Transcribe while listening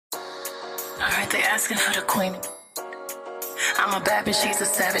Alright, they asking for the queen. I'm a bad bitch, she's a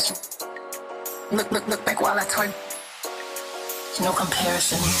savage. Look back while I twerk. No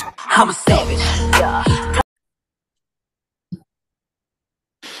comparison. I'm a savage. Yeah.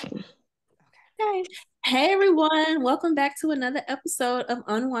 Okay. Hey everyone, welcome back to another episode of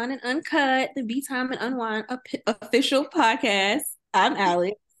Unwind and Uncut, the Be Time and Unwind official podcast. I'm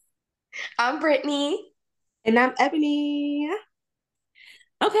Alex. I'm Brittany. And I'm Ebony.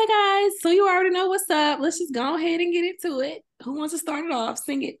 Okay, guys, so you already know what's up. Let's just go ahead and get into it. Who wants to start it off?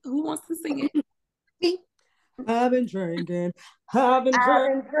 Sing it. Who wants to sing it? Me. I've been drinking. I've been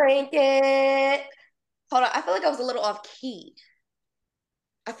drinking. Hold on, I feel like I was a little off key.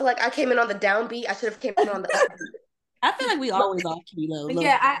 I feel like I came in on the downbeat. I should have came in on the upbeat. I feel like we always off key though.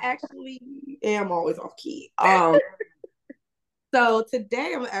 Yeah, I actually am always off key. So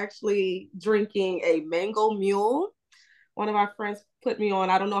today I'm actually drinking a mango mule. One of our friends put me on.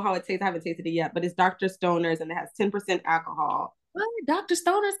 I don't know how it tastes. I haven't tasted it yet, but it's Dr. Stoner's and it has 10% alcohol. What? Dr.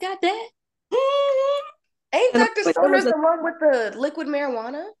 Stoner's got that? Mm-hmm. Ain't Dr. Stoner's the one with the liquid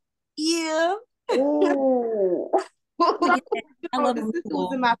marijuana? Yeah. Ooh. I love this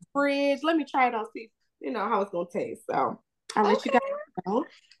was in my fridge. Let me try it on, see how it's gonna taste. So I'll let you guys know.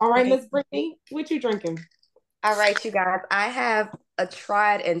 All right, Miss Brittany, what you drinking? All right, you guys. I have a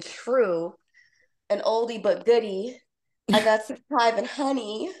tried and true, an oldie but goodie. I got some Hive and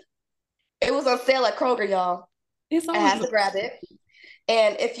Honey. It was on sale at Kroger, y'all. I had to grab it.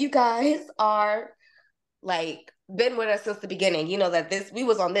 And if you guys are like been with us since the beginning, you know that we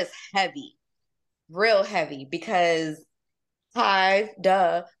was on this heavy, real heavy, because Hive,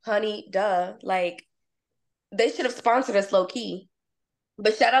 duh, Honey, duh, like they should have sponsored us low key.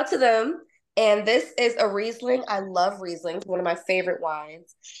 But shout out to them. And this is a Riesling. I love Riesling. It's one of my favorite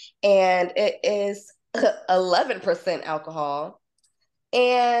wines. And it is 11% alcohol.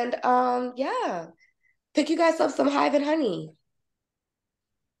 And yeah, pick you guys up some Hive and Honey.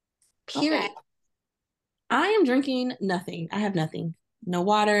 Period. Okay. I am drinking nothing. I have nothing. No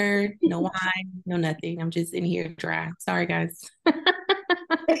water, no wine, no nothing. I'm just in here dry. Sorry, guys.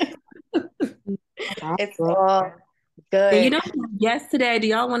 It's all good. And yes, today, do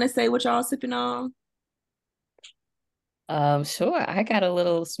y'all want to say what y'all sipping on? Sure. I got a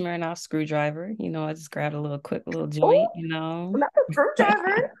little Smirnoff screwdriver. I just grabbed a quick little joint, Not a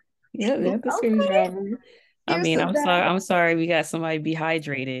screwdriver. Yeah, that's a screwdriver. I'm sorry we got somebody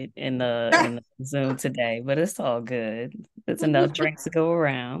dehydrated in the Zoom today, but it's all good. There's enough drinks to go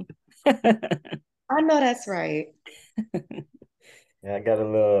around. I know that's right. Yeah, I got a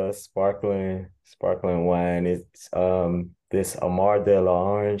little sparkling wine. It's this Amar de la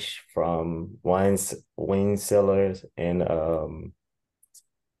Orange from Wine Cellars, and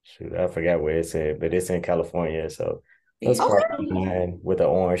shoot, I forgot where it's at, but it's in California. So a sparkling wine with an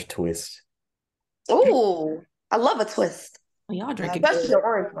orange twist. Oh, I love a twist. Y'all drinking, especially the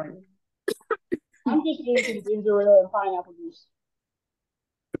orange one. I'm just drinking ginger ale and pineapple juice.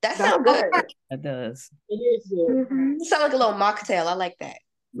 That sounds good. It does. It is good. Mm-hmm. It sounds like a little mocktail. I like that.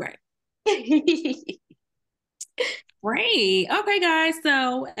 Right. Great. Okay, guys.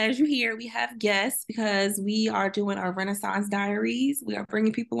 So as you hear, we have guests because we are doing our Renaissance Diaries. We are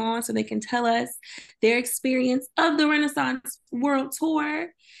bringing people on so they can tell us their experience of the Renaissance World Tour.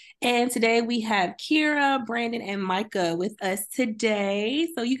 And today we have Kira, Brandon, and Micah with us today.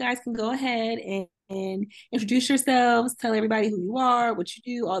 So you guys can go ahead and introduce yourselves, tell everybody who you are, what you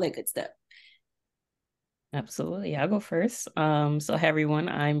do, all that good stuff. Absolutely. I'll go first. So hey everyone,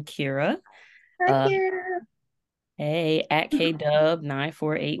 I'm Kira. Hi, Kira. Hey, at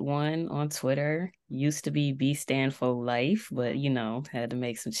KDub9481 on Twitter. Used to be B stand for life, but had to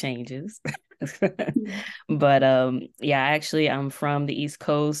make some changes. But I'm from the East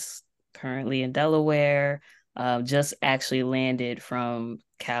Coast, currently in Delaware. Just actually landed from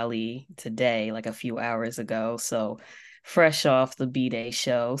Cali today, like a few hours ago. So fresh off the Beyday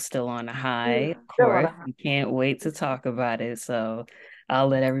show, still on a high. Of course, we can't wait to talk about it. So I'll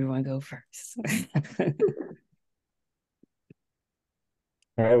let everyone go first.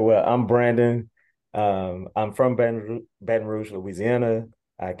 All right, well, I'm Brandon. I'm from Baton Rouge, Louisiana.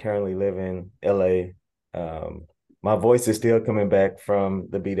 I currently live in LA. My voice is still coming back from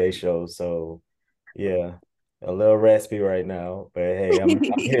the B-Day show, so yeah, a little raspy right now, but hey, I'm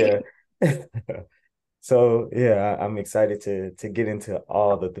here. So yeah, I'm excited to get into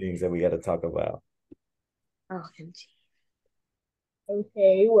all the things that we got to talk about. OMG.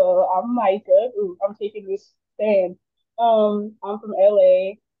 Okay, well, I'm Micah. Ooh, I'm taking this stand. I'm from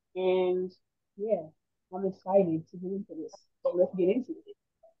LA, and yeah, I'm excited to get into this. So let's get into it.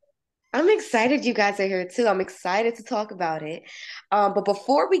 I'm excited you guys are here too. I'm excited to talk about it. But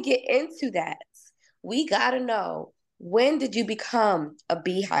before we get into that, we gotta know, when did you become a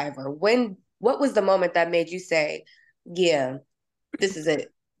beehiver? What was the moment that made you say, yeah, this is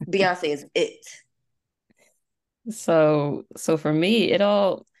it. Beyonce is it. So for me,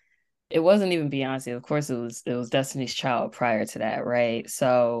 it wasn't even Beyonce. Of course, it was Destiny's Child prior to that, right?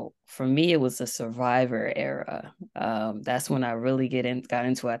 So for me, it was the Survivor era. That's when I really got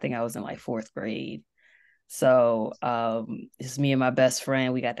into it. I think I was in like fourth grade. So it's me and my best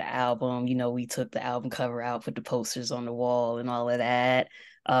friend. We got the album. We took the album cover out, put the posters on the wall, and all of that.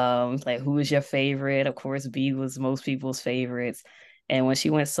 Like, who was your favorite? Of course, B was most people's favorites. And when she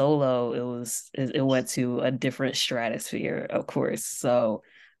went solo, it went to a different stratosphere, of course. So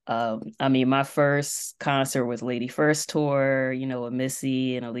I mean, my first concert was Lady First tour, with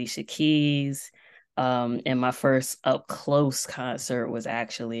Missy and Alicia Keys. And my first up close concert was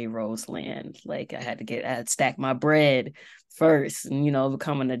actually Roseland. Like, I had to stack my bread first and,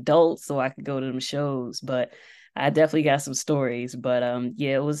 become an adult so I could go to them shows. But I definitely got some stories. But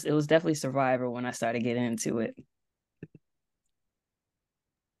yeah, it was definitely Survivor when I started getting into it.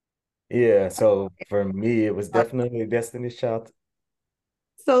 Yeah, so for me, it was definitely Destiny's Child.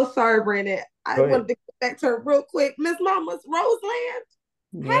 So sorry, Brandon. I Go ahead. wanted to get back to her real quick. Miss Mama's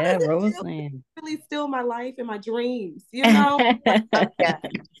Roseland. How Yeah, does it feel Roseland. really still my life and my dreams? Yeah,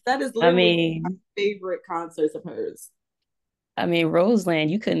 that is I literally my mean, favorite concerts of hers. Roseland,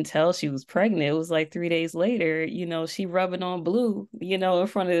 you couldn't tell she was pregnant. It was like 3 days later, she rubbing on blue, in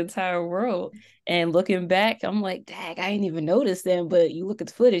front of the entire world. And looking back, I'm like, dang, I didn't even notice them. But you look at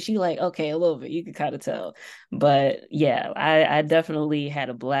the footage, you like, okay, a little bit, you can kind of tell. But yeah, I definitely had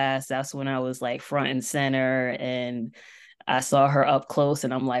a blast. That's when I was like front and center, and I saw her up close,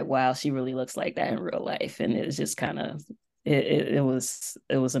 and I'm like, wow, she really looks like that in real life. And it was just kind of it was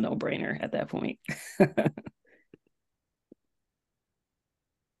a no-brainer at that point.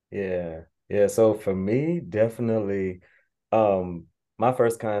 Yeah. Yeah. So for me, definitely, um, my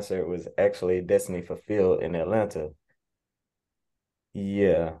first concert was actually Destiny Fulfilled in Atlanta.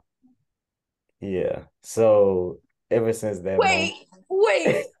 Yeah. Yeah. So ever since that moment,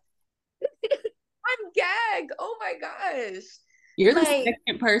 Wait. I'm gagged. Oh my gosh. You're the Like,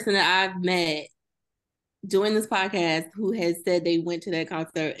 second person that I've met doing this podcast who has said they went to that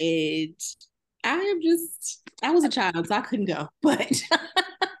concert, and I was a child, so I couldn't go. But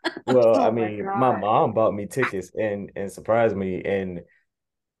well, I Oh my mean, my God. mom bought me tickets and surprised me. And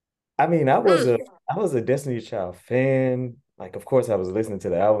I mean, mm, I was a Destiny Child fan. Like, of course, I was listening to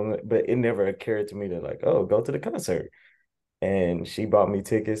the album, but it never occurred to me to like, oh, go to the concert. And she bought me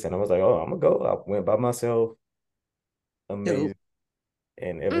tickets, and I was like, oh, I'm gonna go. I went by myself. dope. Amazing.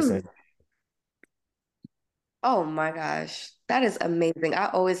 And ever mm. since, Oh my gosh. That is amazing. I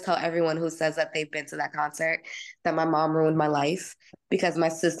always tell everyone who says that they've been to that concert that my mom ruined my life because my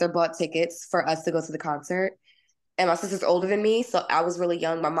sister bought tickets for us to go to the concert. And my sister's older than me, so I was really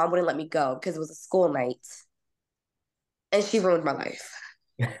young. My mom wouldn't let me go because it was a school night. And she ruined my life.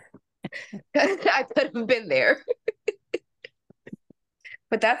 I could have been there.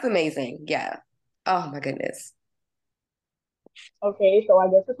 But that's amazing. Yeah. Oh my goodness. Okay, so I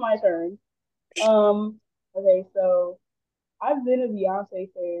guess it's my turn. Um, okay, so I've been a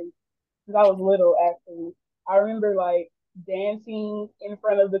Beyonce fan since I was little, actually. I remember like dancing in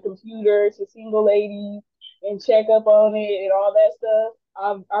front of the computer to Single Ladies and check up on it and all that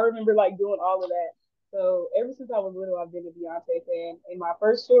stuff. I remember like doing all of that. So ever since I was little, I've been a Beyonce fan. And my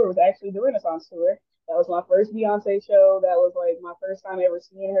first tour was actually the Renaissance tour. That was my first Beyonce show. That was like my first time ever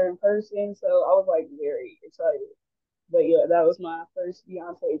seeing her in person. So I was like very excited. But yeah, that was my first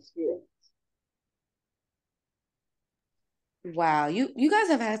Beyonce experience. Wow. You guys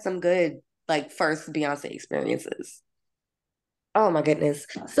have had some good like first Beyonce experiences. Oh my goodness.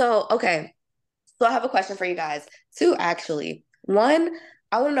 So, okay. So I have a question for you guys. Two, actually. One,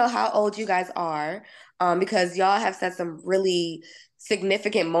 I want to know how old you guys are, because y'all have said some really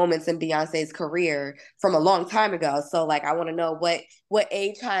significant moments in Beyonce's career from a long time ago. So, like, I want to know what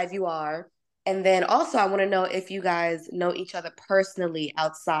age hive you are, and then also I want to know if you guys know each other personally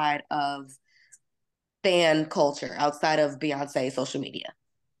outside of fan culture, outside of Beyonce social media.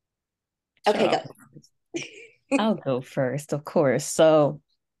 Okay, So go. I'll go first, of course. So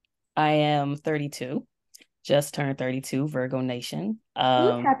I am 32, just turned 32, Virgo Nation.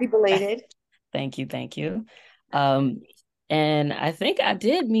 Happy belated. Thank you, thank you. Um, and I think I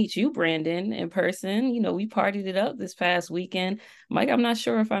did meet you, Brandon, in person. We partied it up this past weekend. Mike, I'm not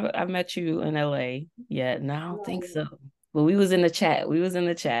sure if I met you in LA yet. No, I don't think so. But we was in the chat. We was in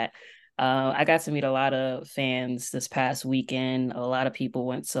the chat. I got to meet a lot of fans this past weekend. A lot of people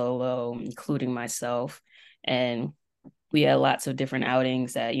went solo, including myself. And we had lots of different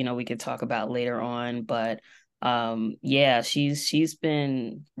outings that, we could talk about later on. But yeah, she's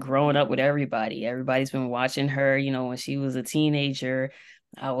been growing up with everybody. Everybody's been watching her, when she was a teenager.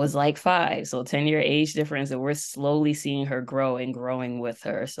 I was like 5, so 10-year age difference, and we're slowly seeing her grow and growing with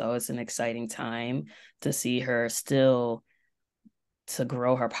her. So it's an exciting time to see her still to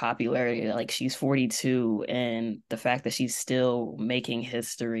grow her popularity. Like, she's 42, and the fact that she's still making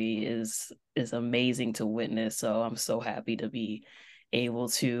history is amazing to witness. So I'm so happy to be able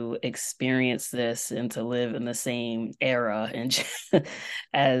to experience this and to live in the same era and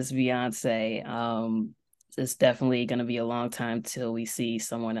as Beyonce. It's definitely going to be a long time till we see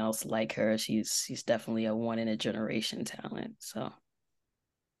someone else like her. She's definitely a one in a generation talent. So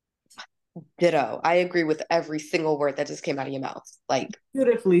Ditto. I agree with every single word that just came out of your mouth. Like,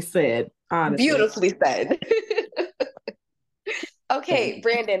 beautifully said, honestly. Beautifully said. Okay,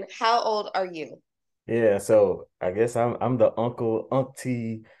 Brandon, how old are you? Yeah, so I guess I'm the uncle,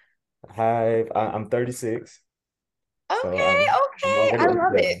 auntie Hive. I'm 36. Okay, So I'm okay. already I up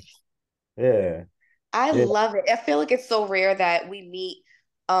love there. it. Yeah. I Yeah. love it. I feel like it's so rare that we meet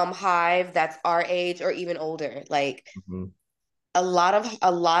Hive that's our age or even older. Like Mhm. a lot of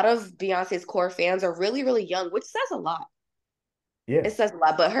Beyonce's core fans are really, really young, which says a lot. Yeah. It says a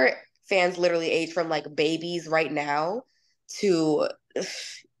lot, but her fans literally age from like babies right now to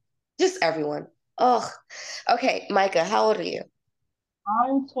just everyone. Oh, okay, Micah, how old are you?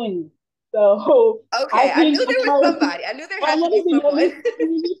 I'm 20. So I Okay, I think knew there was somebody. I knew there I'm had to one be of the youngest someone.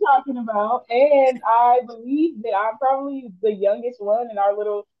 people you're talking about. And I believe that I'm probably the youngest one in our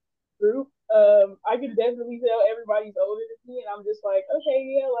little group. I can definitely tell everybody's older than me, and I'm just like, okay,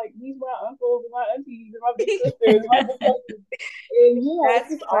 yeah, like these my uncles and my aunties and my big sisters and my big cousins, and yeah, it's That's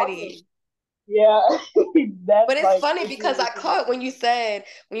just funny. awesome. Yeah, that's But it's like funny it's because really I cool. caught when you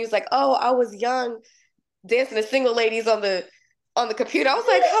was like, "Oh, I was young dancing to single ladies on the computer." I was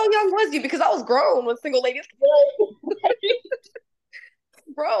like, "How young was you?" Because I was grown when single ladies grown.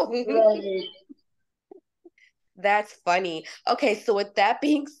 Right. That's funny. Okay, so with that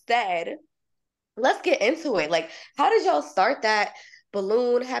being said, let's get into it. Like, how did y'all start that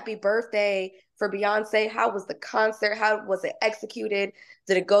balloon happy birthday for Beyonce? How was the concert? How was it executed?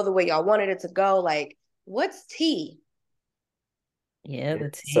 Did it go the way y'all wanted it to go? Like, what's tea? yeah,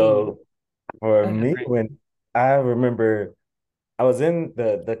 the tea. So for Go ahead, me, Brandon. when I remember I was in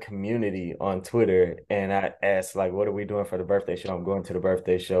the community on Twitter and I asked like, what are we doing for the birthday show? I'm going to the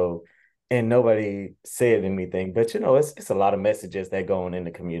birthday show. And nobody said anything. But it's a lot of messages that go on in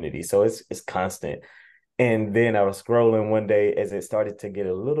the community. So it's constant. And then I was scrolling one day as it started to get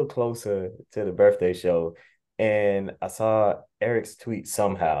a little closer to the birthday show, and I saw Eric's tweet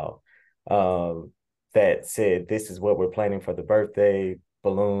somehow um, that said, "This is what we're planning for the birthday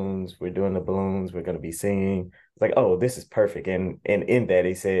balloons. We're doing the balloons. We're going to be singing." It's like, oh, this is perfect. And in that,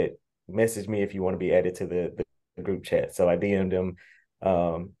 he said, "Message me if you want to be added to the group chat." So I DM'd him.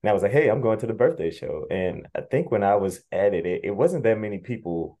 And I was like, "Hey, I'm going to the birthday show." And I think when I was added, it wasn't that many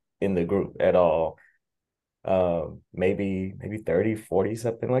people in the group at all, maybe 30, 40,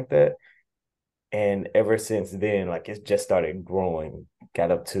 something like that. And ever since then, like it's just started growing, got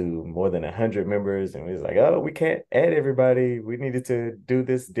up to more than 100 members. And we was like, oh, we can't add everybody. We needed to do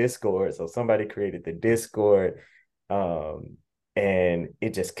this Discord. So somebody created the Discord. Um, and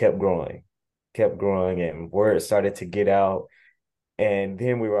it just kept growing, and word started to get out. And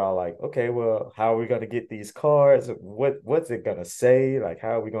then we were all like, okay, well, how are we going to get these cards? What's it going to say? Like,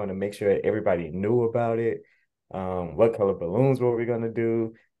 how are we going to make sure everybody knew about it? What color balloons were we going to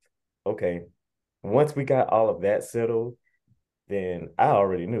do? Okay. Once we got all of that settled, then I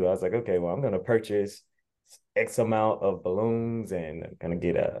already knew. I was like, okay, well, I'm going to purchase X amount of balloons and I'm going to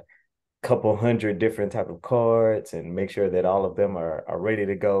get a couple hundred different type of cards and make sure that all of them are ready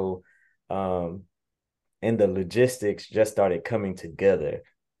to go. Um, and the logistics just started coming together.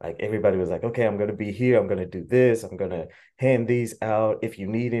 Like everybody was like, okay, I'm gonna be here. I'm gonna do this. I'm gonna hand these out. If you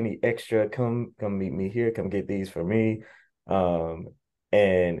need any extra, come meet me here. Come get these for me. Um,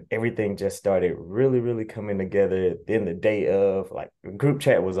 and everything just started really, really coming together. Then the day of, like, the group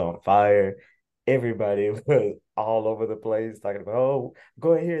chat was on fire. Everybody was all over the place talking about, oh, I'm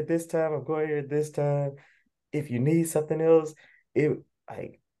going here at this time. I'm going here at this time. If you need something else, it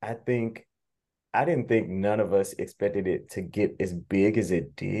like I didn't think none of us expected it to get as big as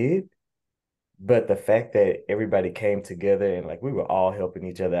it did. But the fact that everybody came together and like we were all helping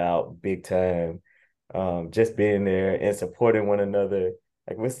each other out big time, just being there and supporting one another.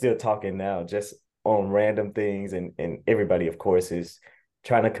 Like we're still talking now, just on random things, and everybody, of course, is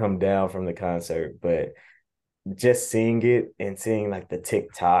trying to come down from the concert. But just seeing it and seeing like the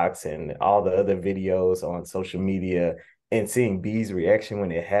TikToks and all the other videos on social media, and seeing B's reaction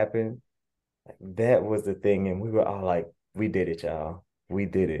when it happened, that was the thing. And we were all like, we did it, y'all. We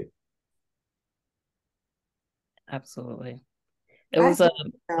did it. Absolutely. It was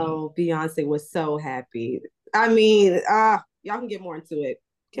Beyonce was so happy. I mean, y'all can get more into it.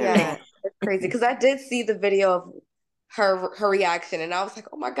 Yeah, it's crazy because I did see the video of her reaction, and I was like,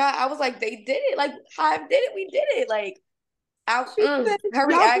 oh my God. I was like, they did it. Like, Hive did it. We did it. Like, her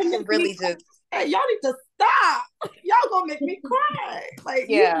reaction really just. Hey, y'all need to stop. Y'all gonna make me cry. Like,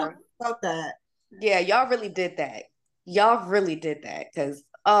 yeah, you about that. Yeah, y'all really did that. Y'all really did that because,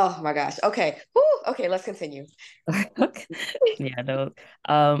 oh my gosh. Okay. Whew. Okay, let's continue. Yeah, no.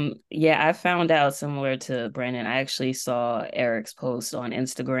 Yeah, I found out similar to Brandon. I actually saw Eric's post on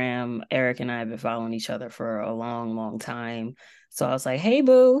Instagram. Eric and I have been following each other for a long, long time. So I was like, hey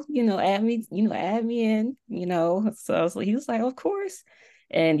boo, add me, add me in, So I was like, he was like, of course.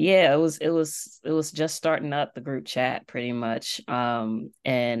 And yeah, it was just starting up the group chat pretty much. And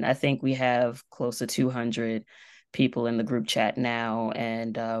I think we have close to 200 people in the group chat now.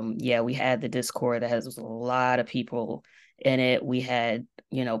 And yeah, we had the Discord that has a lot of people in it. We had,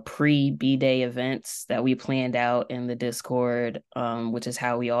 pre Beyday events that we planned out in the Discord, which is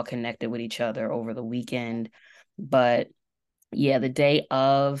how we all connected with each other over the weekend. But yeah, the day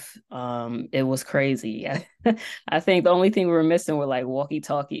of, it was crazy. I think the only thing we were missing were like walkie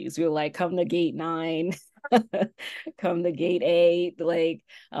talkies. We were like, come to gate 9. Come to gate 8. Like,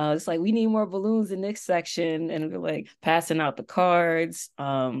 it's like we need more balloons in this section, and we're like passing out the cards.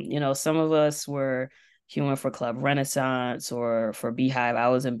 Some of us were queuing for Club Renaissance or for Beehive. I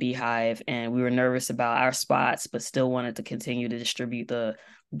was in Beehive, and we were nervous about our spots, but still wanted to continue to distribute the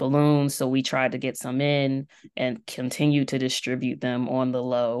balloons. So we tried to get some in and continue to distribute them on the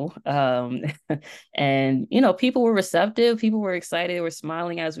low. And people were receptive, people were excited, they were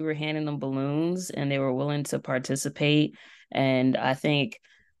smiling as we were handing them balloons, and they were willing to participate. And I think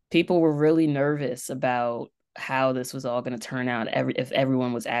people were really nervous about how this was all going to turn out, if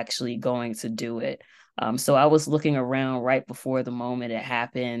everyone was actually going to do it. So I was looking around right before the moment it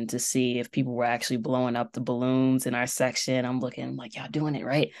happened to see if people were actually blowing up the balloons in our section. I'm like, y'all doing it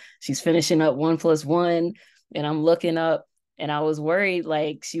right? She's finishing up 1+1, and I'm looking up, and I was worried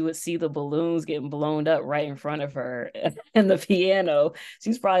like she would see the balloons getting blown up right in front of her and the piano.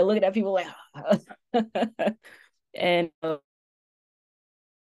 She's probably looking at people like, and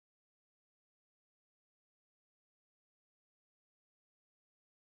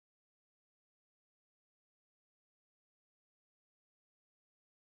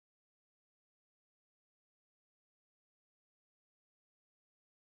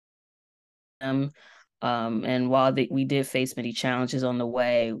them. And while we did face many challenges on the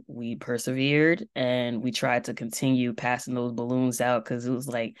way, we persevered and we tried to continue passing those balloons out because it was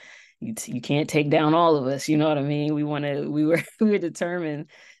like you can't take down all of us. You know what I mean? We were we were determined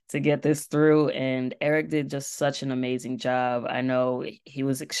to get this through, and Eric did just such an amazing job. I know he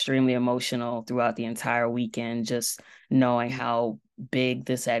was extremely emotional throughout the entire weekend, just knowing how big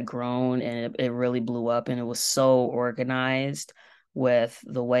this had grown, and it really blew up, and it was so organized with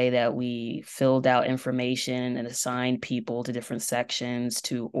the way that we filled out information and assigned people to different sections,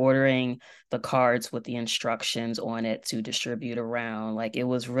 to ordering the cards with the instructions on it to distribute around. Like, it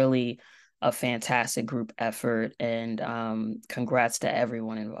was really a fantastic group effort, and congrats to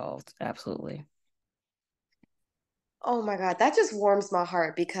everyone involved. Absolutely. Oh my God, that just warms my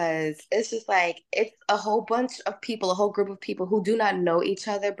heart because it's just like it's a whole bunch of people, a whole group of people who do not know each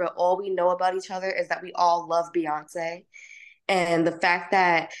other, but all we know about each other is that we all love Beyonce. And the fact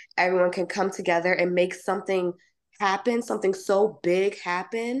that everyone can come together and make something happen, something so big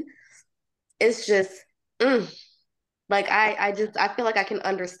happen, it's just like I feel like I can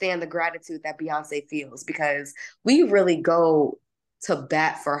understand the gratitude that Beyonce feels because we really go to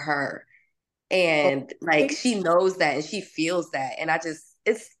bat for her. And like she knows that and she feels that. And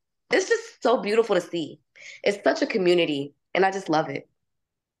it's just so beautiful to see. It's such a community and I just love it.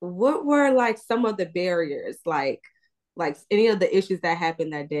 What were like some of the barriers, like any of the issues that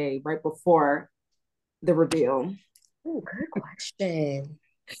happened that day right before the reveal? Oh, good question.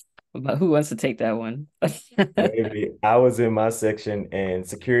 But who wants to take that one? Maybe I was in my section and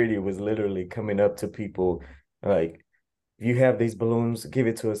security was literally coming up to people like, you have these balloons, give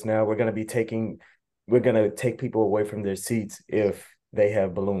it to us now. We're gonna take people away from their seats if they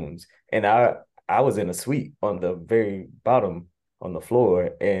have balloons. And I was in a suite on the very bottom on the floor,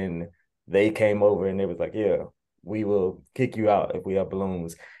 and they came over and they was like, yeah, we will kick you out if we have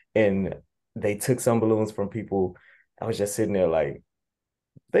balloons. And they took some balloons from people. I was just sitting there like,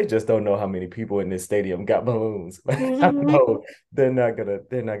 they just don't know how many people in this stadium got balloons. I know they're not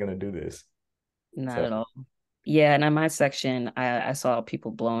gonna do this. Not at all. Yeah, and in my section, I saw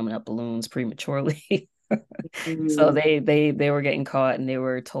people blowing up balloons prematurely. So they were getting caught and they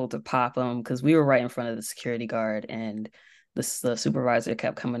were told to pop them because we were right in front of the security guard, and the supervisor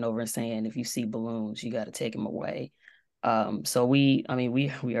kept coming over and saying, if you see balloons, you got to take them away. So I mean,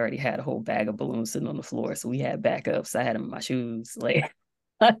 we already had a whole bag of balloons sitting on the floor, so we had backups. I had them in my shoes, like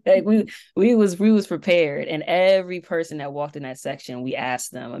like we was prepared, and every person that walked in that section, we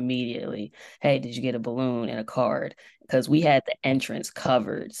asked them immediately, "Hey, did you get a balloon and a card?" Because we had the entrance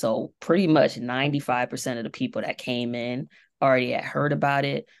covered, so pretty much 95% of the people that came in already had heard about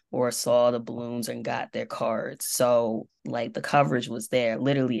it or saw the balloons and got their cards. So like the coverage was there.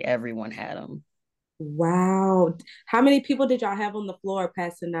 Literally everyone had them. Wow. How many people did y'all have on the floor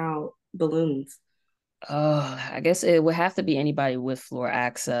passing out balloons? I guess it would have to be anybody with floor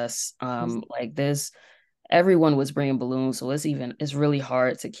access. Like this, everyone was bringing balloons, so it's really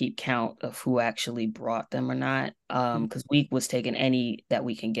hard to keep count of who actually brought them or not. Because we was taking any that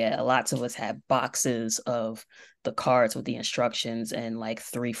we can get. Lots of us had boxes of the cards with the instructions and like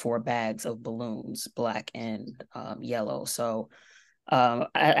 3, 4 bags of balloons, black and yellow. So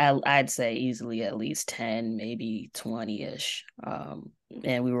I'd say easily at least 10, maybe 20-ish.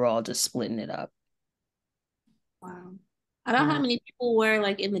 And we were all just splitting it up. Wow. I don't know how many people were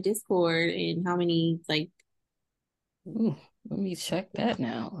like in the Discord and how many like. Ooh, let me check that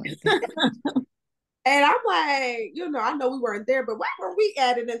now. And I'm like, I know we weren't there, but why were we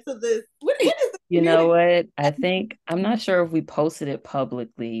added into this? What is this You know what? I'm not sure if we posted it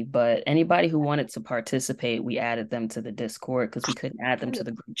publicly, but anybody who wanted to participate, we added them to the Discord because we couldn't add them to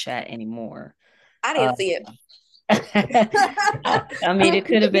the group chat anymore. I didn't see it. I mean, it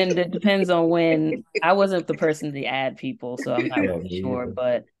could have been, it depends on when. I wasn't the person to add people, so I'm not really sure.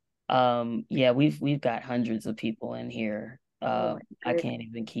 But yeah, we've got hundreds of people in here. I can't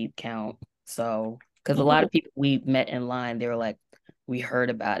even keep count. So, because a lot of people we met in line, they were like, we heard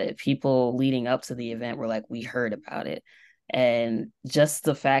about it. People leading up to the event were like, we heard about it. And just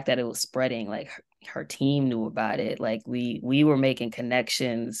the fact that it was spreading, like her team knew about it. Like we were making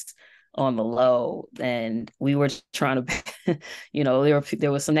connections on the low, and we were trying to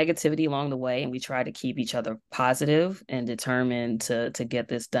there was some negativity along the way, and we tried to keep each other positive and determined to get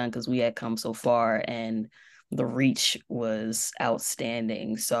this done because we had come so far and the reach was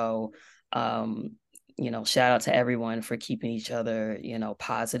outstanding. So shout out to everyone for keeping each other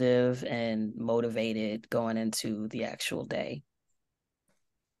positive and motivated going into the actual day.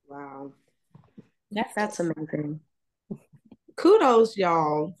 Wow, that's amazing. Kudos,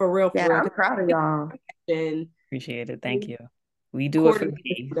 y'all, for real. Yeah, I'm proud of y'all. And appreciate it. Thank you. We do it for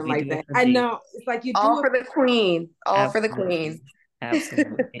me. Like that. I know. It's like you do all for the queen. All for the queen.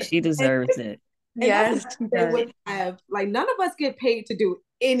 Absolutely. She deserves it. Yes. They would have, like, none of us get paid to do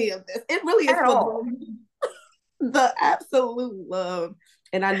any of this. It really is for the absolute love.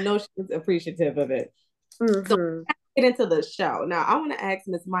 And I know she's appreciative of it. Mm-hmm. So get into the show. Now, I want to ask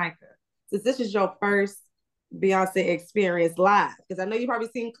Miss Micah, since this is your first Beyonce experience live, because I know you've probably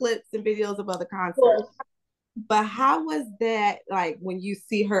seen clips and videos of other concerts. But how was that, like, when you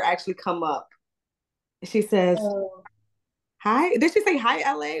see her actually come up? She says, hi. Did she say hi,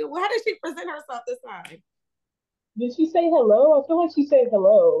 LA? How did she present herself this time? Did she say hello? I feel like she said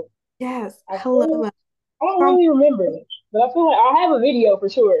hello. Yes, hello. I don't really remember it, but I feel like I have a video for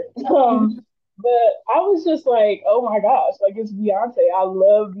sure. But I was just like, oh my gosh, like it's Beyonce. I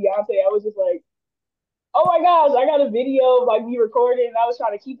love Beyonce. I was just like, oh my gosh, I got a video of like me recording, and I was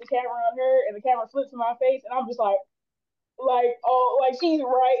trying to keep the camera on her, and the camera flips in my face, and I'm just like, oh, like she's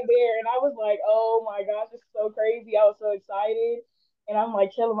right there, and I was like, oh my gosh, it's so crazy. I was so excited, and I'm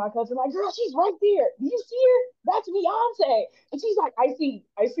like telling my cousin, like, girl, she's right there. Do you see her? That's Beyonce. And she's like, I see,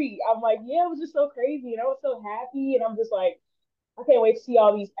 I see. I'm like, yeah, it was just so crazy, and I was so happy, and I'm just like, I can't wait to see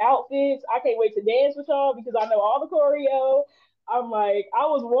all these outfits. I can't wait to dance with y'all because I know all the choreo. I'm like, I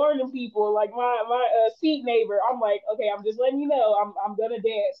was warning people, like my seat neighbor. I'm like, okay, I'm just letting you know, I'm gonna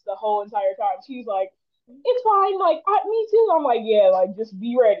dance the whole entire time. She's like, it's fine, like me too. I'm like, yeah, like just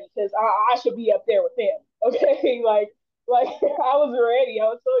be ready because I should be up there with him. Okay, like I was ready. I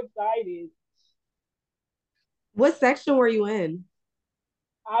was so excited. What section were you in?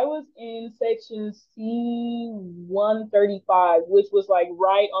 I was in section C135, which was like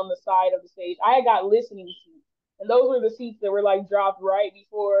right on the side of the stage. I had got listening seats, and those were the seats that were like dropped right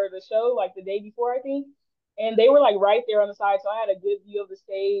before the show, like the day before, I think. And they were like right there on the side, so I had a good view of the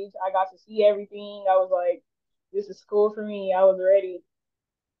stage. I got to see everything. I was like, this is cool for me. I was ready.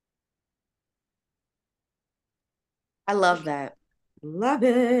 I love that. Love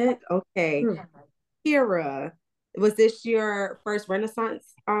it. Okay. Kira, was this your first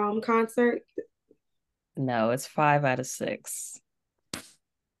Renaissance concert? No, it's 5 out of 6.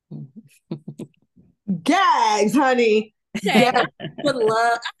 Gags, honey. Yeah, with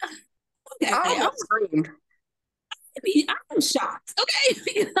love. Okay, I almost screamed. I'm shocked. Okay,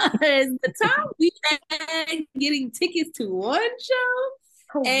 because the time we had getting tickets to one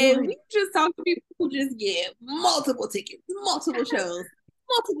show, and we just talked to people who just get multiple tickets, multiple shows,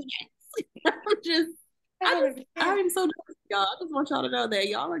 multiple games. I'm so jealous, y'all. I just want y'all to know that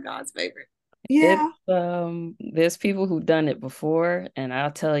y'all are God's favorite. Yeah. There's people who've done it before, and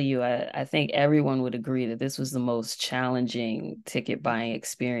I'll tell you, I think everyone would agree that this was the most challenging ticket buying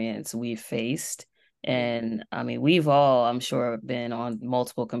experience we've faced. And I mean, we've all, I'm sure, been on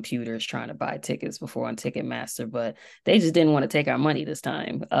multiple computers trying to buy tickets before on Ticketmaster, but they just didn't want to take our money this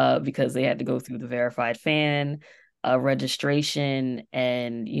time because they had to go through the verified fan registration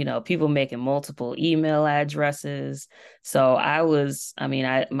and, you know, people making multiple email addresses. So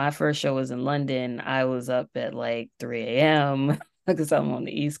my first show was in London. I was up at like 3 a.m. because I'm on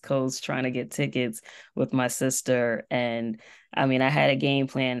the East Coast trying to get tickets with my sister. And I mean, I had a game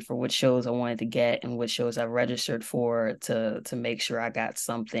plan for which shows I wanted to get and which shows I registered for to make sure I got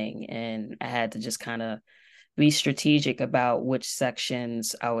something. And I had to just kind of be strategic about which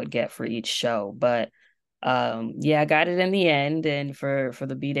sections I would get for each show. But yeah, I got it in the end. And for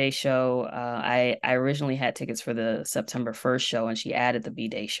the Beyday show, I originally had tickets for the September 1st show, and she added the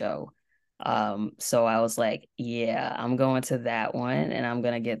Beyday show. So I was like, yeah, I'm going to that one, and I'm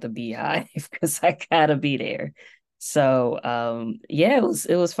gonna get the Beehive because I gotta be there. So yeah,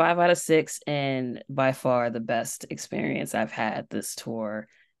 it was 5 out of 6, and by far the best experience I've had this tour.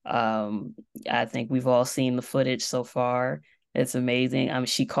 I think we've all seen the footage so far. It's amazing.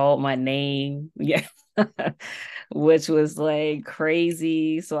 She called my name. Yeah. Which was like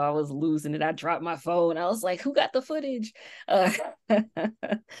crazy. So I was losing it. I dropped my phone. I was like, who got the footage? I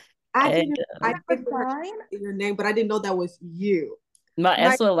didn't your name, but I didn't know that was you.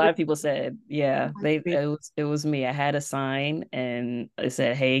 That's what a lot of people said. Yeah, it was me. I had a sign and it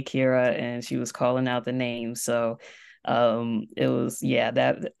said, "Hey, Kira," and she was calling out the name. So it was,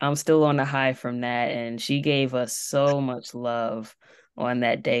 that I'm still on the high from that. And she gave us so much love on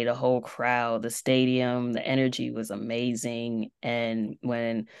that day. The whole crowd, the stadium, the energy was amazing. And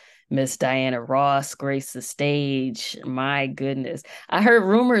when Miss Diana Ross graced the stage, my goodness. I heard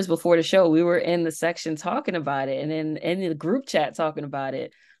rumors before the show. We were in the section talking about it, and then in the group chat talking about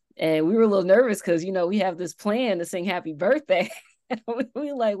it. And we were a little nervous because, you know, we have this plan to sing happy birthday. We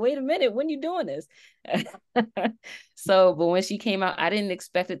were like, wait a minute, when you doing this? But when she came out, I didn't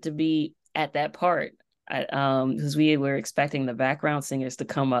expect it to be at that part. Because we were expecting the background singers to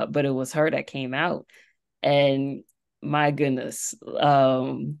come up, but it was her that came out. And my goodness,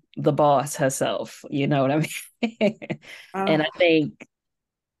 the boss herself, you know what I mean? And I think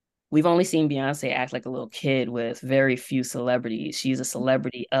we've only seen Beyonce act like a little kid with very few celebrities. She's a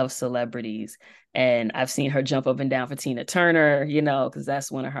celebrity of celebrities. And I've seen her jump up and down for Tina Turner, you know, because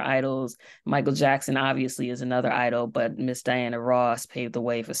that's one of her idols. Michael Jackson obviously is another idol, but Miss Diana Ross paved the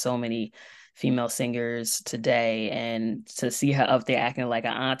way for so many female singers today. And to see her up there acting like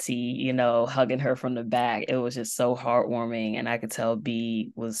an auntie, you know, hugging her from the back, it was just so heartwarming. And I could tell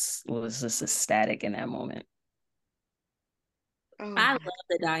B was just ecstatic in that moment. I love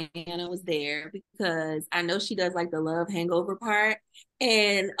that Diana was there because I know she does like the love hangover part.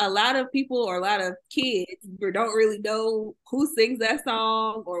 And a lot of people or a lot of kids don't really know who sings that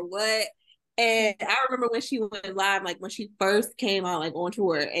song or what. And I remember when she went live, like when she first came out, like on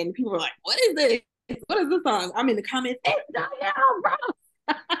tour, and people were like, "What is this? What is this song?" I'm in the comments, "It's Diana Ross."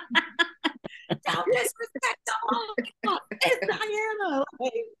 Don't disrespect the It's Diana.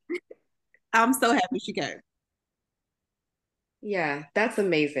 Like, I'm so happy she came. Yeah, that's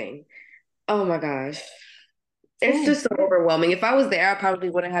amazing. Oh my gosh. It's just so overwhelming. If I was there, I probably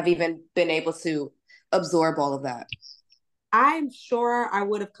wouldn't have even been able to absorb all of that. I'm sure I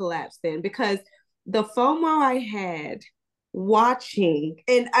would have collapsed then because the FOMO I had watching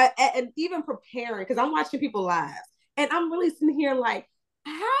and even preparing, because I'm watching people live and I'm really sitting here like,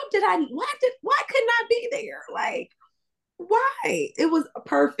 why couldn't I be there? Like, why? It was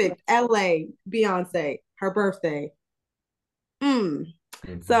perfect. LA, Beyonce, her birthday.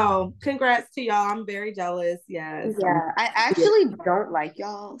 So congrats to y'all. I'm very jealous. Yes. Yeah, I actually don't like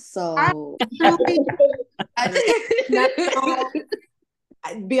y'all. So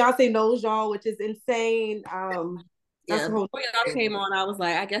Beyonce knows y'all, which is insane. Yeah, before y'all came on, I was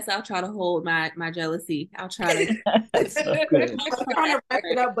like, I guess I'll try to hold my jealousy. I'll try to. That's so good. I'm trying to wrap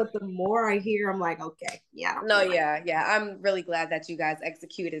it up, but the more I hear, I'm like, okay, yeah. No, yeah. I'm really glad that you guys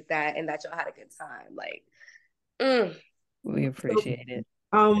executed that and that y'all had a good time. Like, we appreciate it.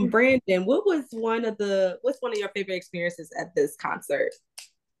 Brandon, what's one of your favorite experiences at this concert?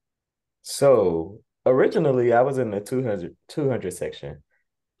 So originally I was in the 200 section.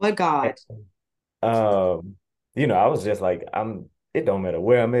 My God. Um, I was just like, it don't matter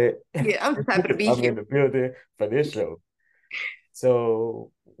where I'm at. Yeah, I'm just happy to be I'm here. in the building for this show.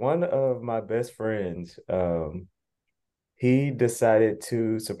 So one of my best friends, he decided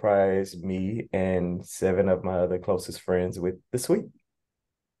to surprise me and 7 of my other closest friends with the suite.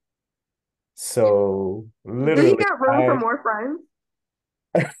 So Do you literally, got room for more friends?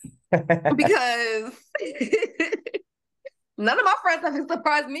 Because none of my friends have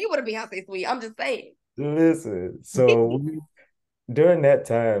surprised me with a Beyonce suite. I'm just saying. Listen, so during that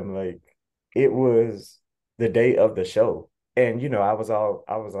time, like it was the day of the show. And I was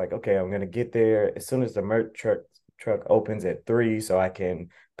like, okay, I'm gonna get there as soon as the merch truck opens at 3 so I can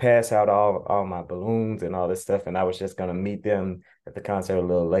pass out all my balloons and all this stuff. And I was just gonna meet them at the concert a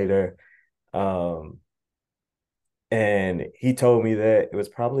little later. Um, and he told me that it was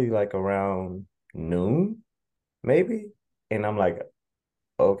probably like around noon, maybe. And I'm like,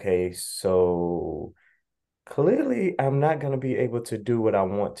 okay, so clearly I'm not going to be able to do what I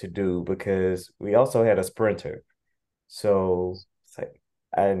want to do because we also had a sprinter. So it's like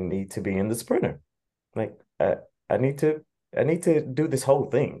I need to be in the sprinter. Like I need to do this whole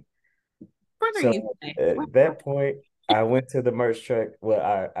thing. So at that point, I went to the merch truck.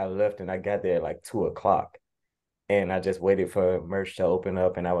 Well, I left and I got there at like 2 o'clock. And I just waited for merch to open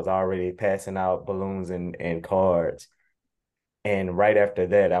up and I was already passing out balloons and cards. And right after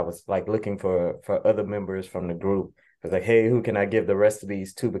that, I was like looking for other members from the group. I was like, hey, who can I give the rest of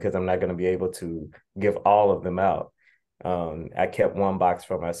these to? Because I'm not going to be able to give all of them out. I kept one box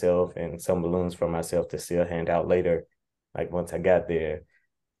for myself and some balloons for myself to still hand out later. Like once I got there,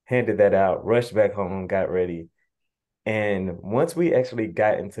 handed that out, rushed back home, got ready. And once we actually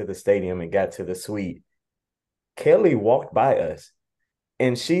got into the stadium and got to the suite, Kelly walked by us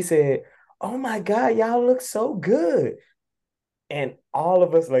and she said, oh my God, y'all look so good. And all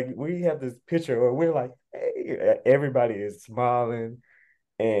of us, like, we have this picture where we're like, hey, everybody is smiling.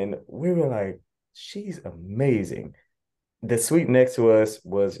 And we were like, she's amazing. The suite next to us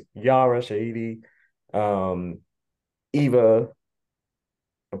was Yara Shahidi, um, Eva.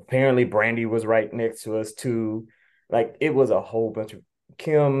 Apparently, Brandy was right next to us too. Like, it was a whole bunch of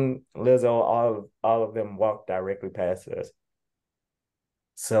Kim, Lizzo, all of them walked directly past us.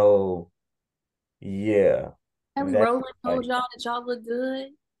 So, yeah. Kelly Rowland told y'all that y'all look good.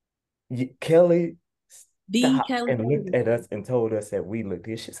 Kelly The stopped Kelly and looked at us and told us that we looked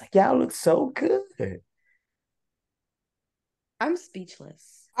good. She's like, y'all look so good. I'm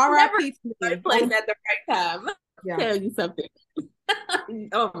speechless. R.I.P. Right place at the right time. Yeah. Tell you something.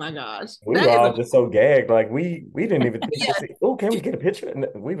 Oh my gosh. We were all just so gagged. Like we didn't even think to say, oh, can we get a picture? And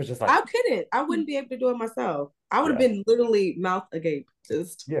we was just like, I couldn't. I wouldn't be able to do it myself. I would have been literally mouth agape.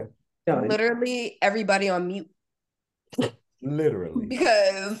 Just done. Literally everybody on mute. Literally.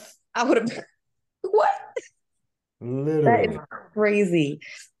 Because I would have been what? Literally. That is crazy.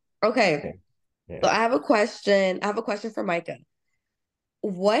 Okay. Yeah. So I have a question. I have a question for Micah.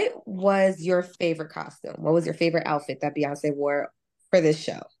 What was your favorite costume? What was your favorite outfit that Beyonce wore for this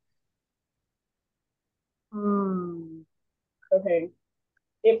show? Okay.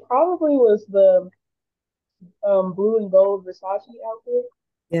 It probably was the blue and gold Versace outfit.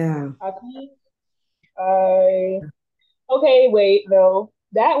 Yeah. I think okay, wait, no.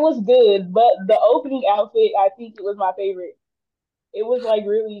 That was good, but the opening outfit, I think it was my favorite. It was like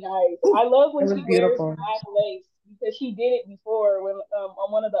really nice. I love when she wears black lace because she did it before when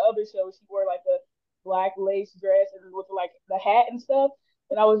on one of the other shows she wore like a black lace dress and with like the hat and stuff.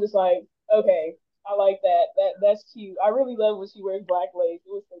 And I was just like, okay, I like that. That's cute. I really love when she wears black lace. It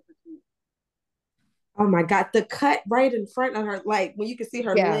was super cute. Oh my God, the cut right in front of her, like when you can see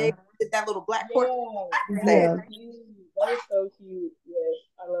her leg with that little black cord. Yeah. That is so cute. Yes,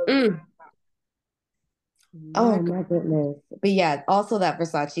 I love it. Oh my goodness. But yeah, also that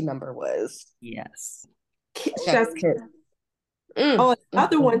Versace number was yes. Oh,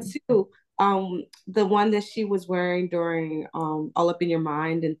 another one too. The one that she was wearing during All Up in Your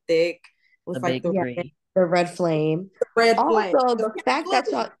Mind and Thick was like the red flame. The red flame. Also, the fact that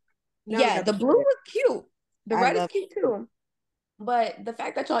y'all the blue was cute. The red is cute too. But the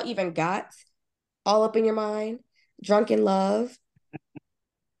fact that y'all even got All Up in Your Mind, Drunk in Love,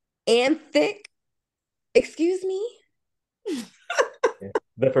 and Thick. Excuse me?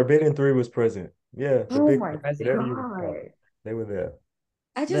 The Forbidden Three was present. Yeah. Oh my God. They were there.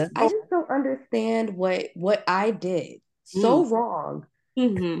 I just don't understand what I did so wrong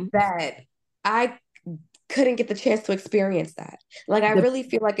that I couldn't get the chance to experience that. Like, I really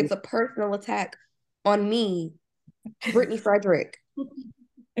feel like it's a personal attack on me, Brittany Frederick.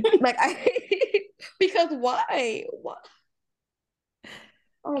 Like, because why?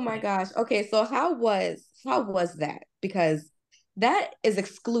 Oh my gosh. Okay, so how was that? Because that is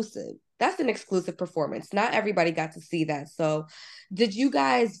exclusive. That's an exclusive performance. Not everybody got to see that. So, did you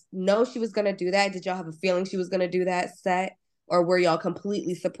guys know she was gonna do that? Did y'all have a feeling she was gonna do that set? Or were y'all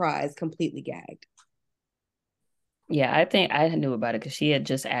completely surprised, completely gagged? Yeah, I think I knew about it because she had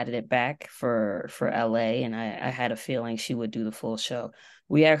just added it back for LA, and I had a feeling she would do the full show.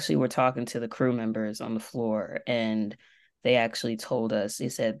 We actually were talking to the crew members on the floor, and they actually told us, they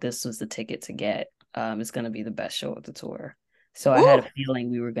said this was the ticket to get. It's going to be the best show of the tour. So I had a feeling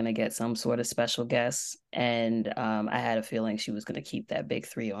we were going to get some sort of special guests, and I had a feeling she was going to keep that big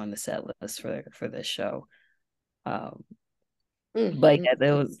three on the set list for this show. But yeah,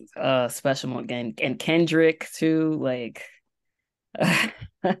 there was special again, and Kendrick too. Like, yeah,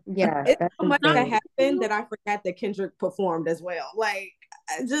 it's so much that happened that I forgot that Kendrick performed as well. Like,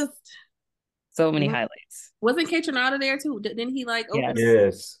 just so many highlights. Wasn't Kaytranada there too? Didn't he like open?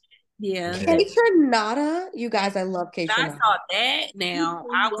 Yes. Yeah. Kaytranada, you guys, I love Kaytranada. I saw that. Now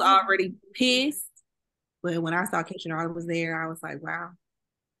I was already pissed, but when I saw Kaytranada was there, I was like, wow.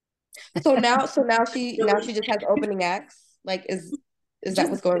 So now she just has opening acts. Like, is that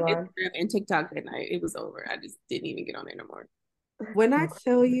what's going on? And TikTok that night, it was over. I just didn't even get on there no more. When I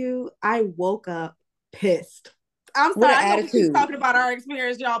tell you, I woke up pissed. I'm sorry, I know we keep talking about our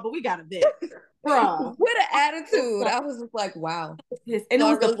experience, y'all, but we got a bit. Bruh. With an attitude. I was just like, wow. And it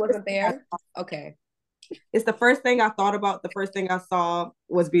really wasn't there? Okay. It's the first thing I thought about. The first thing I saw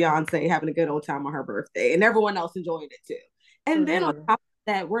was Beyonce having a good old time on her birthday, and everyone else enjoyed it too. And then on top of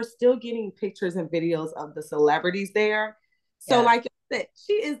that, we're still getting pictures and videos of the celebrities there. So like I said,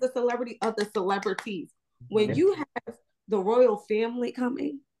 she is the celebrity of the celebrities. When you have the royal family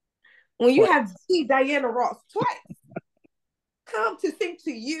coming, when you have Diana Ross twice come to sing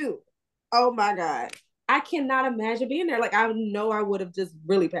to you, oh my God. I cannot imagine being there. Like, I know I would have just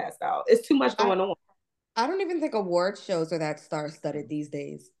really passed out. It's too much going on. I don't even think award shows are that star-studded these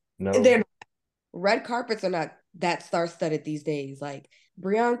days. No. Red carpets are not that star-studded these days. Like,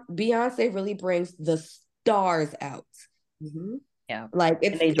 Beyonce really brings the stars out. Yeah. Like,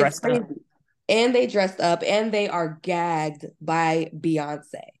 it's crazy. Up. And they dressed up, and they are gagged by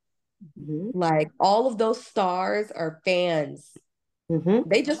Beyonce. Like, all of those stars are fans.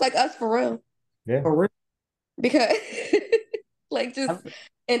 They just like us, for real. Yeah. For real. Because, like, just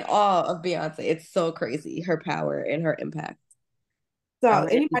in awe of Beyonce. It's so crazy, her power and her impact. So,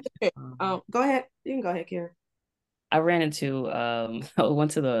 anybody, go ahead. You can go ahead, Karen. I ran into, I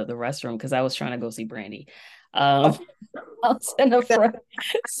went to the restroom because I was trying to go see Brandy. I was in the front.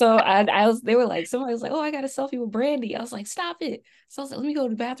 So they were like, somebody was like, oh, I got a selfie with Brandy. I was like, stop it. So I was like, let me go to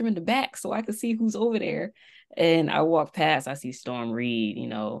the bathroom in the back so I could see who's over there. And I walked past, I see Storm Reed,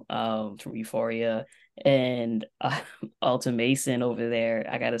 from Euphoria, and Alton Mason over there.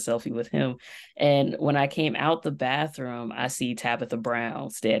 I got a selfie with him. And when I came out the bathroom, I see Tabitha Brown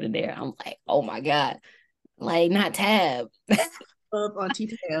standing there. I'm like, oh my God, like, not Tab. Up on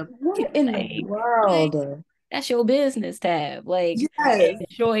T-Tab. What in the world? Like, that's your business, Tab. Like,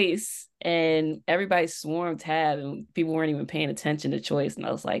 Choice, and everybody swarmed Tab, and people weren't even paying attention to Choice. And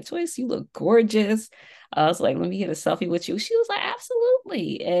I was like, Choice, you look gorgeous. I was like, let me get a selfie with you. She was like,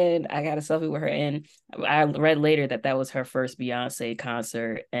 absolutely. And I got a selfie with her. And I read later that was her first Beyonce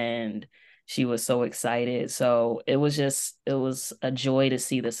concert, and she was so excited. So it was a joy to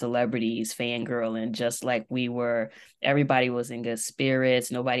see the celebrities fangirling, just like we were. Everybody was in good spirits.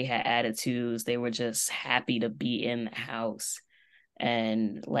 Nobody had attitudes. They were just happy to be in the house.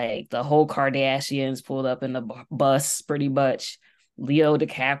 And like the whole Kardashians pulled up in the bus pretty much. Leo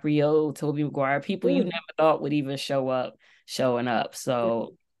DiCaprio, Tobey Maguire, people you never thought would even showing up.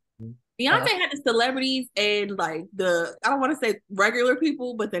 So Beyonce had the celebrities and like I don't want to say regular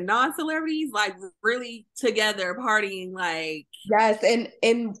people, but the non-celebrities like really together partying, like yes, and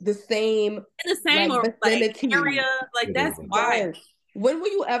in the same like, area. Like, that's wild. When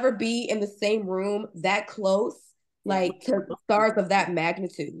will you ever be in the same room that close, like, to stars of that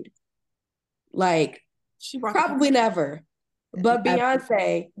magnitude? Like, probably never. But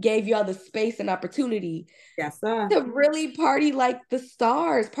Beyonce gave y'all the space and opportunity to really party like the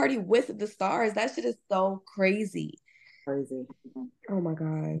stars, party with the stars. That shit is so crazy. Crazy. Oh my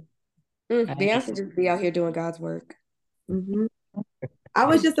God. Beyonce just be out here doing God's work. I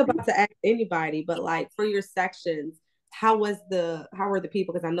was just about to ask anybody, but like, for your sections, how were the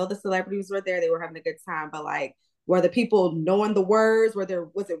people? Because I know the celebrities were there, they were having a good time, but like, were the people knowing the words? Was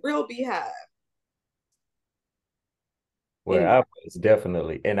it real Beehive? where I was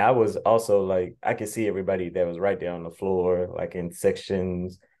definitely. And I was also like, I could see everybody that was right there on the floor, like in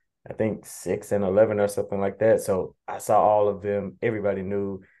sections, I think 6 and 11 or something like that. So I saw all of them. Everybody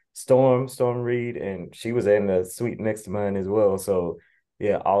knew Storm Reed, and she was in the suite next to mine as well. So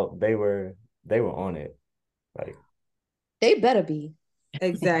yeah, all they were on it. Like they better be.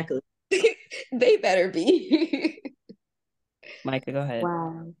 Exactly. They better be. Micah, go ahead.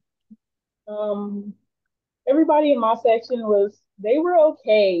 Wow. Everybody in my section they were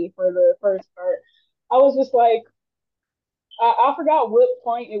okay for the first part. I was just like, I forgot what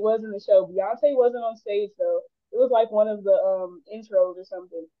point it was in the show. Beyonce wasn't on stage though. It was like one of the intros or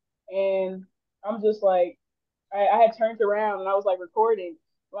something. And I'm just like, I had turned around and I was like recording.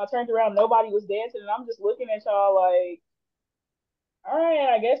 When I turned around, nobody was dancing, and I'm just looking at y'all like, all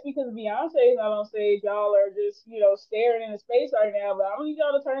right, I guess because Beyonce's not on stage, y'all are just, staring into space right now. But I don't need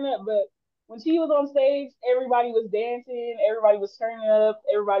y'all to turn up. But when she was on stage, everybody was dancing, everybody was turning up,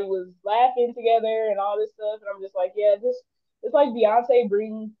 everybody was laughing together and all this stuff. And I'm just like, yeah, this it's like Beyonce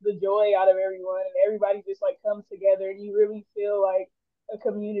brings the joy out of everyone, and everybody just like comes together, and you really feel like a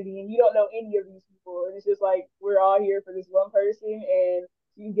community, and you don't know any of these people, and it's just like we're all here for this one person, and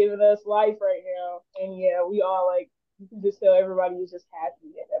she's giving us life right now, and yeah, we all like you can just tell everybody is just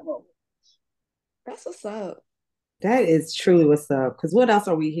happy at that moment. That's what's up. That is truly what's up. Because what else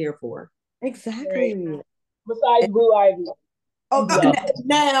are we here for? Exactly. Right. Besides Blue Ivy. Oh,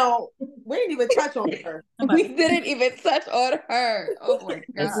 now we didn't even touch on her. We didn't even touch on her. Oh my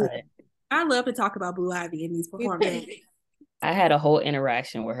god. I love to talk about Blue Ivy in these performances. I had a whole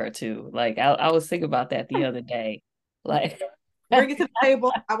interaction with her too. Like I was thinking about that the other day. Like bring it to the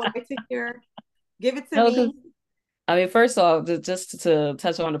table. I would like to hear. Give it to me. I mean, first off, just to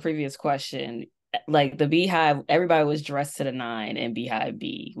touch on the previous question, like the Beehive, everybody was dressed to the nine in Beehive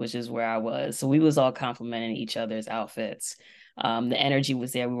B, which is where I was. So we was all complimenting each other's outfits. The energy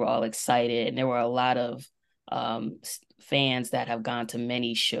was there. We were all excited, and there were a lot of fans that have gone to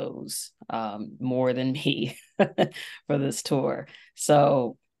many shows, more than me, for this tour.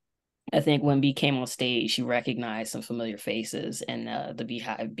 So I think when B came on stage, she recognized some familiar faces in the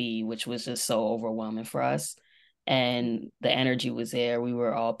Beehive B, which was just so overwhelming for us. And the energy was there. We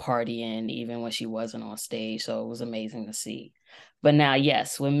were all partying, even when she wasn't on stage. So it was amazing to see. But now,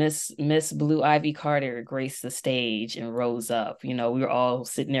 yes, when Miss Blue Ivy Carter graced the stage and rose up, we were all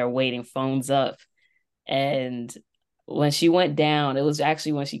sitting there waiting, phones up. And when she went down, it was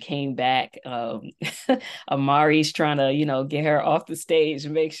actually when she came back. Amari's trying to, get her off the stage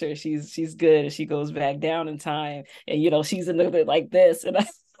and make sure she's good, and she goes back down in time. And she's a little bit like this, and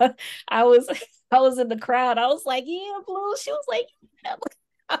I was in the crowd. I was like, "Yeah, Blue." She was like, yeah. I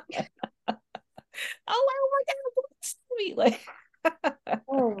was like, "Oh my God, like."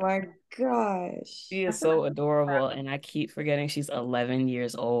 Oh my gosh. She is so adorable, and I keep forgetting she's 11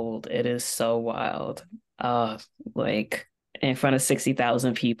 years old. It is so wild. Like in front of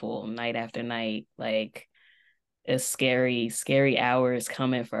 60,000 people night after night. Like it's scary hours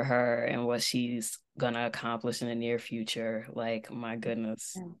coming for her and what she's gonna accomplish in the near future. Like, my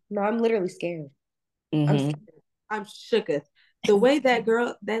goodness. No, I'm literally scared. Mm-hmm. I'm shooketh. The way that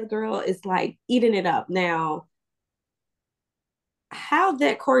girl is like eating it up. Now, how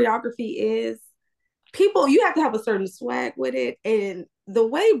that choreography is, you have to have a certain swag with it. And the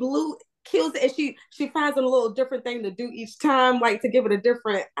way Blue kills it, and she finds a little different thing to do each time, like to give it a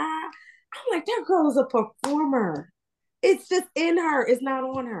different I'm like, that girl is a performer. It's just in her. It's not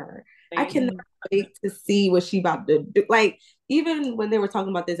on her. I cannot wait to see what she about to do. Like, even when they were talking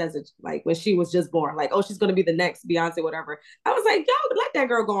about this when she was just born, like, oh, she's gonna be the next Beyonce, whatever. I was like, yo, let that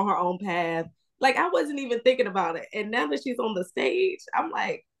girl go on her own path. Like, I wasn't even thinking about it. And now that she's on the stage, I'm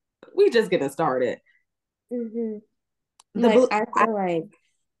like, we just getting started. Mm-hmm. I feel like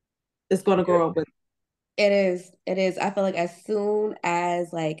it's gonna grow up with. It is. I feel like as soon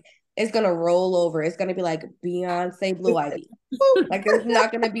as it's gonna roll over, it's gonna be like Beyonce Blue Ivy. Like there's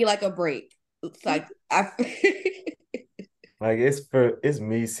not gonna be like a break. It's like like it's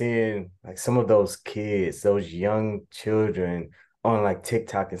me seeing like some of those kids, those young children on like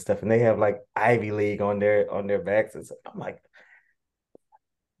TikTok and stuff, and they have like Ivy League on their backs. I'm like,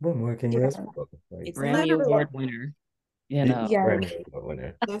 what more can you ask for? Like, Grammy Award winner. Grammy Award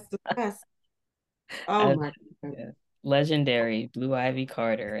winner. That's the best. Oh my God. Yeah. Legendary Blue Ivy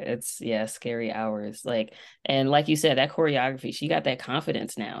Carter. It's scary hours. And like you said, that choreography, she got that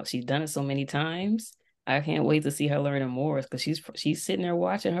confidence now. She's done it so many times. I can't wait to see her learning more, because she's sitting there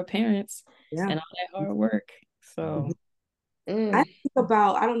watching her parents and all that hard work. So I think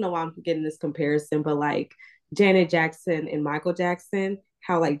about, I don't know why I'm getting this comparison, but like Janet Jackson and Michael Jackson,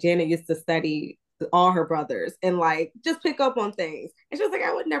 how like Janet used to study all her brothers and like just pick up on things. And she was like,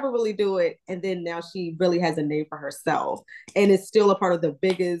 I would never really do it. And then now she really has a name for herself and it's still a part of the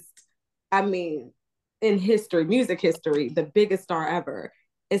biggest, I mean, in history, music history, the biggest star ever,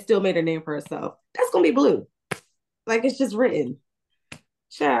 and still made a name for herself. That's gonna be Blue. Like it's just written.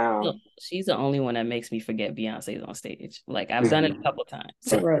 Ciao. She's the only one that makes me forget Beyonce's on stage. Like I've done it a couple times.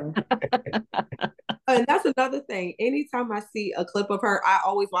 And that's another thing. Anytime I see a clip of her, I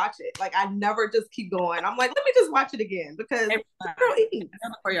always watch it. Like I never just keep going. I'm like, let me just watch it again because it'd be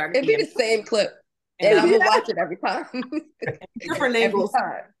the same clip. And I'm gonna watch it every time. Different angles.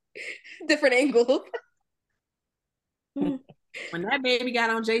 Different angles. When that baby got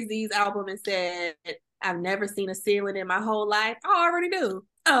on Jay-Z's album and said, I've never seen a ceiling in my whole life, I already do.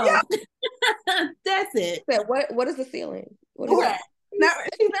 Oh, yeah. That's it. What is the ceiling? What is that?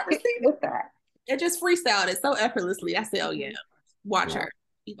 She's never seen What's that? It just freestyled it so effortlessly. I said, oh yeah, watch her.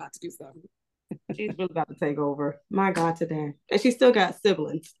 She's about to do something. She's really about to take over. My God, today. And she still got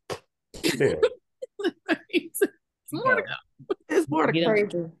siblings. Yeah. It's more to go. It's more to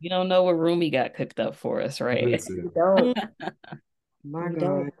go. You don't know what room he got cooked up for us, right? You don't. My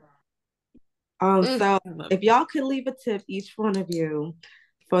God. So if y'all could leave a tip, each one of you,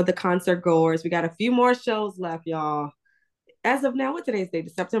 for the concert goers, we got a few more shows left, y'all. As of now, what today's date?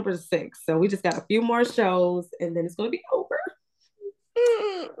 It's September 6th. So we just got a few more shows and then it's going to be over.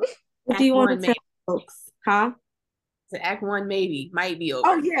 What do you want to tell folks? Huh? The Act 1 maybe might be over.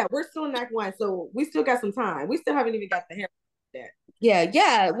 Oh yeah, we're still in Act 1, so we still got some time. We still haven't even got the hair yet.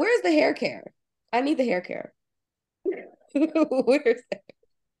 Yeah. Where's the hair care? I need the hair care. Where's that?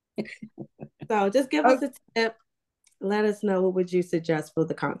 So just give us a tip. Let us know what would you suggest for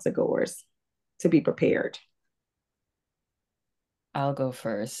the concert goers to be prepared. I'll go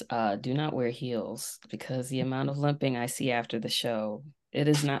first. Do not wear heels because the amount of limping I see after the show, it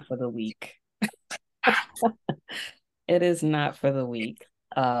is not for the weak. It is not for the weak.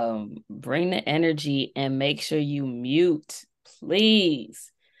 Bring the energy and make sure you mute,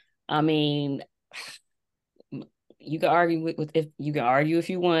 please. I mean, you can argue if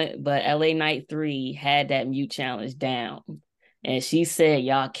you want, but LA Night 3 had that mute challenge down. And she said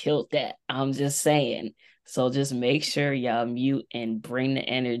y'all killed that. I'm just saying. So just make sure y'all mute and bring the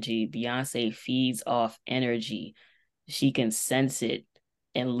energy. Beyonce feeds off energy. She can sense it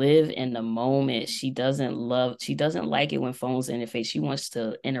and live in the moment. She doesn't like it when phones interface. She wants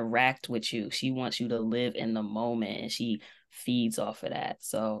to interact with you. She wants you to live in the moment and she feeds off of that.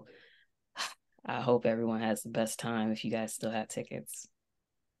 So I hope everyone has the best time if you guys still have tickets.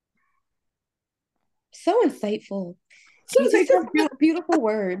 So insightful. You just have beautiful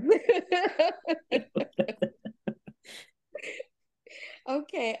words.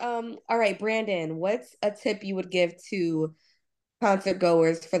 Okay. All right, Brandon, what's a tip you would give to concert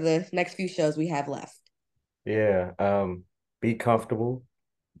goers for the next few shows we have left? Yeah. Be comfortable,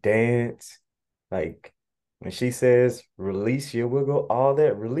 dance. Like when she says release your wiggle, all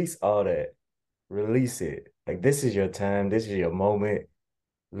that, release all that. Release it. Like this is your time, this is your moment.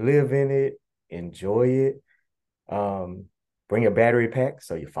 Live in it, enjoy it. Bring a battery pack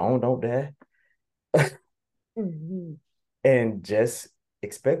so your phone don't die. Mm-hmm. And just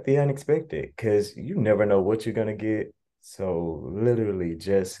expect the unexpected because you never know what you're gonna get. So literally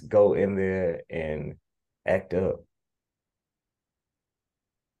just go in there and act up.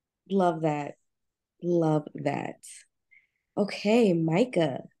 Love that. Love that. Okay,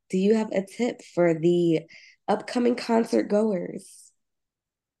 Micah, do you have a tip for the upcoming concert goers?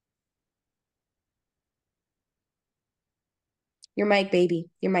 Your mic, baby.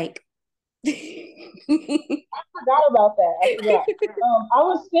 Your mic. I forgot about that. I forgot. I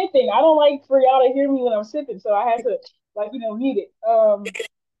was sipping. I don't like for y'all to hear me when I'm sipping, so I had to mute it.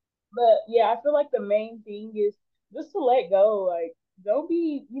 But yeah, I feel like the main thing is just to let go. Like, don't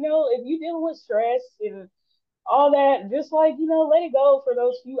be, if you're dealing with stress and all that, just let it go for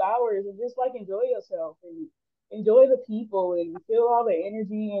those few hours and just enjoy yourself and enjoy the people and feel all the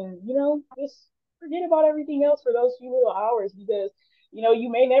energy and just forget about everything else for those few little hours because you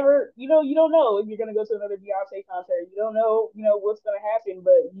may never, you don't know if you're gonna go to another Beyonce concert. You don't know, what's gonna happen,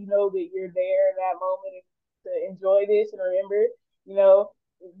 but you know that you're there in that moment to enjoy this and remember, you know,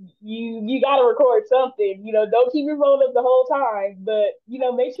 you got to record something. Don't keep your phone up the whole time, but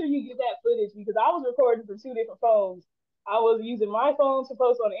make sure you get that footage because I was recording from two different phones. I was using my phone to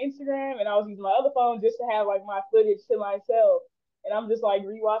post on Instagram, and I was using my other phone just to have my footage to myself. And I'm just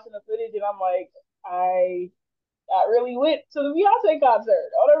rewatching the footage, and I'm like, I really went to the Beyonce concert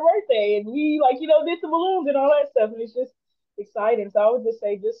on her birthday, and we did the balloons and all that stuff, and it's just exciting. So I would just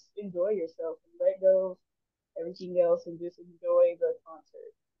say, just enjoy yourself and let go everything else and just enjoy the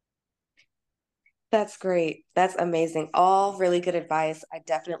concert. That's great. That's amazing. All really good advice. I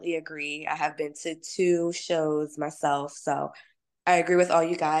definitely agree. I have been to 2 shows myself, so I agree with all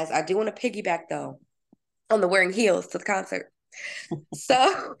you guys. I do want to piggyback though on the wearing heels to the concert.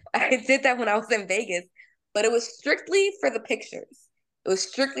 So I did that when I was in Vegas, but it was strictly for the pictures. It was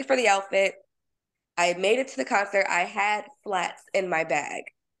strictly for the outfit. I made it to the concert. I had flats in my bag.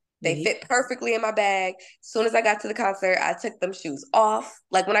 They fit perfectly in my bag. As soon as I got to the concert, I took them shoes off.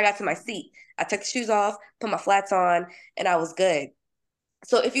 Like when I got to my seat, I took the shoes off, put my flats on, and I was good.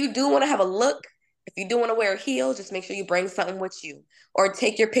 So if you do want to have a look, if you do want to wear a heel, just make sure you bring something with you, or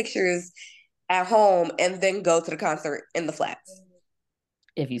take your pictures at home and then go to the concert in the flats.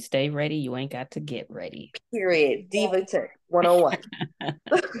 If you stay ready, you ain't got to get ready. Period. Diva tip 101.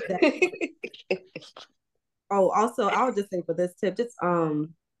 Oh, also, I'll just say for this tip, just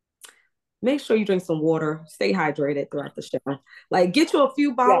make sure you drink some water. Stay hydrated throughout the show. Like, get you a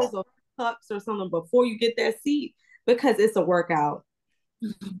few bottles of cups or something before you get that seat, because it's a workout.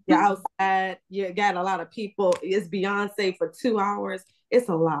 You're outside. You got a lot of people. It's Beyonce for 2 hours. It's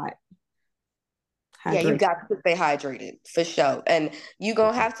a lot. Yeah, you got to stay hydrated for sure. And you're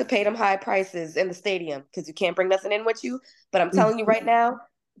going to have to pay them high prices in the stadium because you can't bring nothing in with you. But I'm telling you right now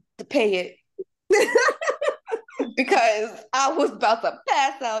to pay it. Because I was about to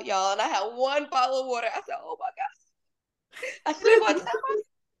pass out, y'all. And I had 1 bottle of water. I said, oh my gosh. I should have bought 2.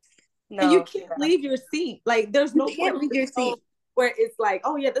 No. And you can't leave your seat. Like, there's no point leave your seat where it's like,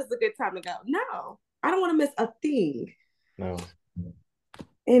 oh yeah, this is a good time to go. No, I don't want to miss a thing. No.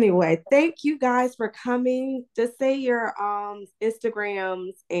 Anyway, thank you guys for coming. Just say your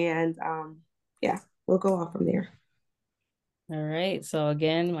Instagrams and yeah, we'll go off from there. All right. So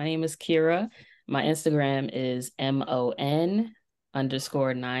again, my name is Kira. My Instagram is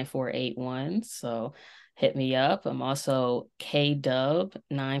MON_9481. So hit me up. I'm also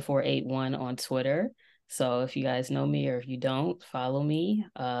KDub9481 on Twitter. So if you guys know me or if you don't, follow me.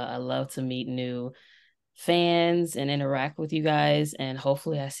 I love to meet new fans and interact with you guys. And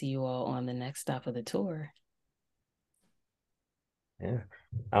hopefully I see you all on the next stop of the tour. Yeah.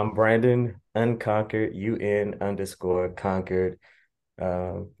 I'm Brandon Unconquered, UN_conquered.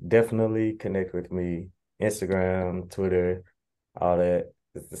 Definitely connect with me. Instagram, Twitter, all that.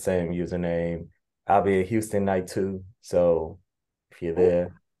 It's the same username. I'll be at Houston night 2. So if you're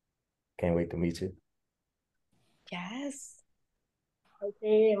there, can't wait to meet you. Yes.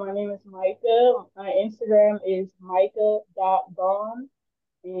 Okay, my name is Micah. My Instagram is micah.bond.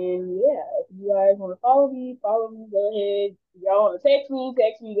 And yeah, if you guys want to follow me, go ahead. If y'all want to text me,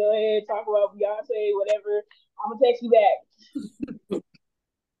 go ahead. Talk about Beyonce, whatever. I'm going to text you back.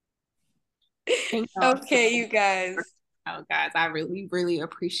 Okay, you guys. Oh, guys, I really, really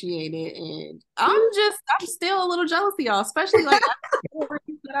appreciate it. And I'm still a little jealous of y'all, especially like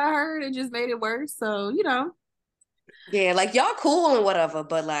that I heard, it just made it worse. So, you know. Yeah, like y'all cool and whatever,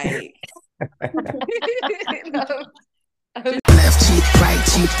 but like left cheek, right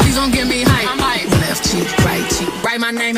cheek. Please don't give me hype. I'm hype. Left cheek, right cheek. Write my name.